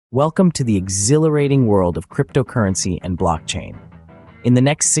Welcome to the exhilarating world of cryptocurrency and blockchain. In the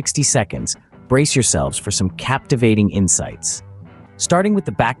next 60 seconds, brace yourselves for some captivating insights. Starting with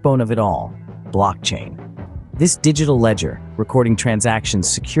the backbone of it all, blockchain. This digital ledger, recording transactions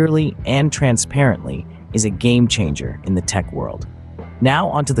securely and transparently, is a game changer in the tech world. Now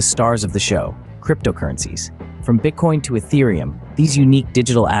onto the stars of the show, cryptocurrencies. From Bitcoin to Ethereum, these unique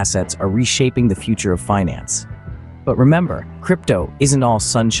digital assets are reshaping the future of finance. But remember, crypto isn't all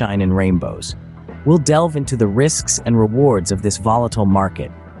sunshine and rainbows. We'll delve into the risks and rewards of this volatile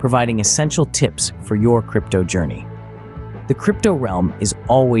market, providing essential tips for your crypto journey. The crypto realm is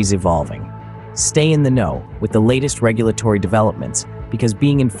always evolving. Stay in the know with the latest regulatory developments because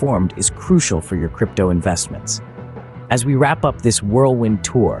being informed is crucial for your crypto investments. As we wrap up this whirlwind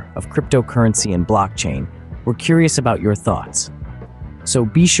tour of cryptocurrency and blockchain, we're curious about your thoughts. So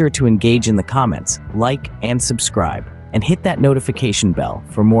be sure to engage in the comments, like and subscribe, and hit that notification bell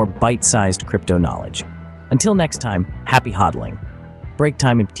for more bite-sized crypto knowledge. Until next time, happy hodling. Break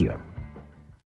time in Tio.